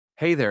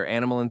Hey there,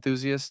 animal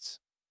enthusiasts!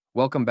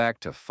 Welcome back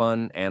to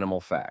Fun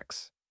Animal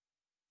Facts.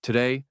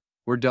 Today,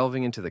 we're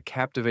delving into the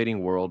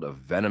captivating world of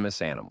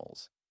venomous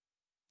animals.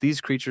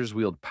 These creatures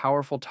wield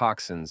powerful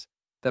toxins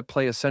that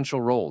play essential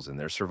roles in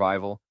their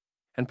survival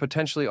and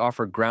potentially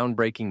offer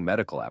groundbreaking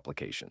medical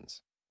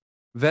applications.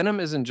 Venom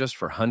isn't just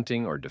for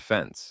hunting or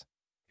defense,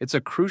 it's a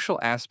crucial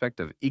aspect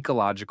of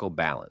ecological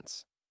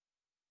balance.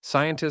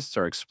 Scientists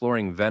are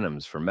exploring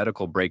venoms for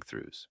medical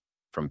breakthroughs,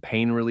 from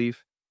pain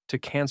relief to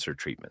cancer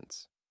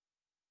treatments.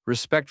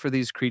 Respect for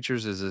these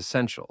creatures is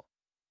essential,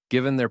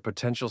 given their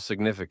potential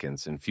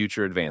significance in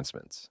future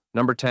advancements.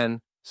 Number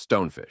 10,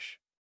 Stonefish.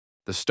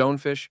 The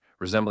stonefish,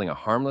 resembling a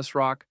harmless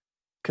rock,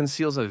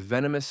 conceals a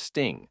venomous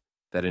sting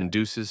that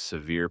induces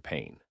severe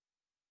pain.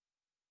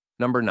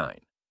 Number 9,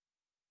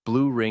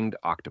 Blue-ringed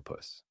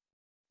octopus.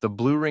 The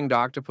blue-ringed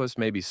octopus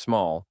may be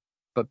small,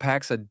 but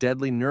packs a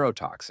deadly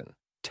neurotoxin,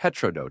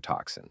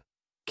 tetrodotoxin,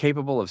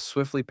 capable of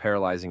swiftly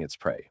paralyzing its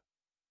prey.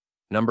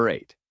 Number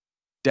 8,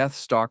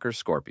 Deathstalker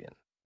scorpion.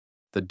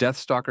 The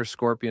Deathstalker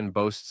scorpion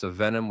boasts a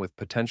venom with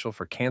potential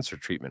for cancer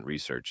treatment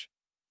research,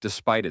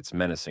 despite its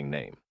menacing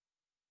name.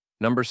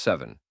 Number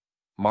 7,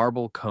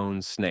 Marble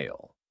cone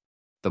snail.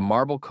 The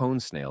marble cone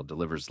snail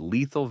delivers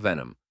lethal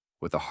venom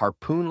with a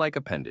harpoon-like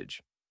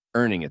appendage,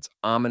 earning its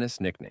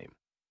ominous nickname.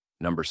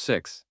 Number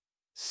 6,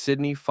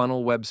 Sydney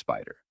funnel web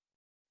spider.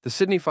 The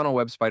Sydney funnel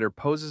web spider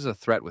poses a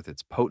threat with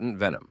its potent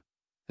venom,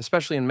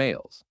 especially in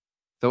males,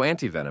 though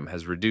antivenom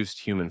has reduced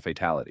human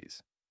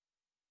fatalities.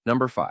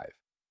 Number 5,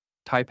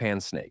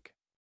 Taipan snake.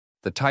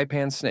 The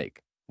taipan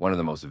snake, one of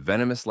the most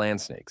venomous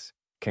land snakes,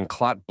 can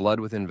clot blood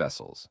within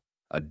vessels,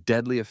 a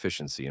deadly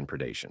efficiency in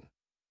predation.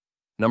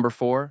 Number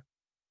 4,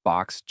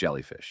 box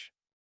jellyfish.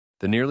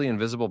 The nearly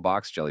invisible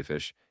box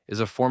jellyfish is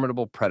a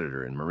formidable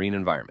predator in marine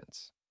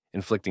environments,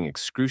 inflicting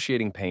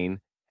excruciating pain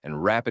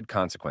and rapid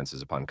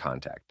consequences upon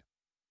contact.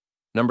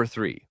 Number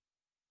 3,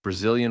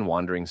 Brazilian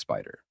wandering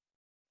spider.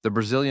 The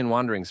Brazilian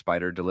wandering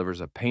spider delivers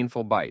a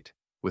painful bite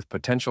with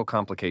potential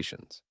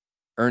complications,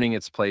 earning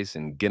its place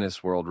in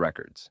Guinness World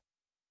Records.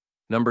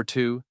 Number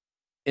 2,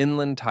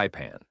 inland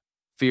taipan,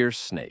 fierce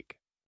snake.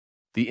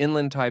 The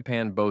inland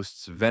taipan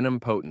boasts venom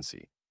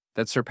potency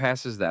that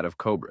surpasses that of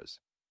cobras,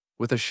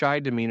 with a shy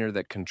demeanor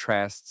that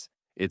contrasts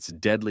its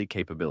deadly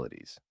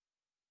capabilities.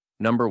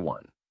 Number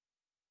 1,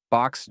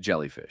 box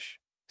jellyfish,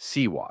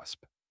 sea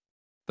wasp.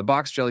 The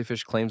box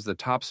jellyfish claims the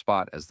top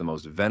spot as the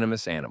most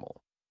venomous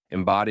animal,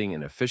 embodying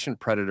an efficient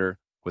predator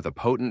with a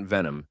potent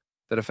venom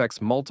that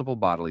affects multiple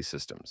bodily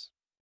systems.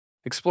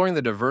 Exploring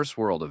the diverse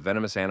world of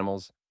venomous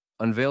animals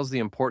unveils the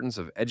importance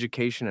of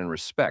education and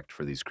respect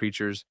for these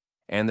creatures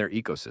and their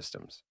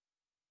ecosystems.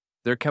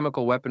 Their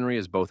chemical weaponry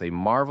is both a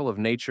marvel of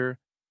nature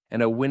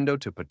and a window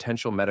to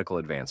potential medical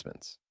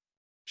advancements.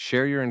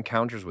 Share your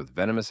encounters with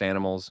venomous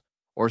animals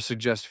or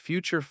suggest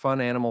future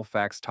fun animal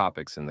facts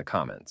topics in the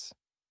comments.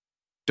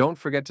 Don't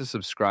forget to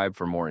subscribe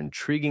for more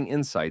intriguing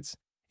insights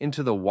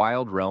into the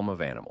wild realm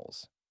of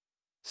animals.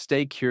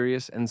 Stay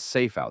curious and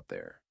safe out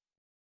there.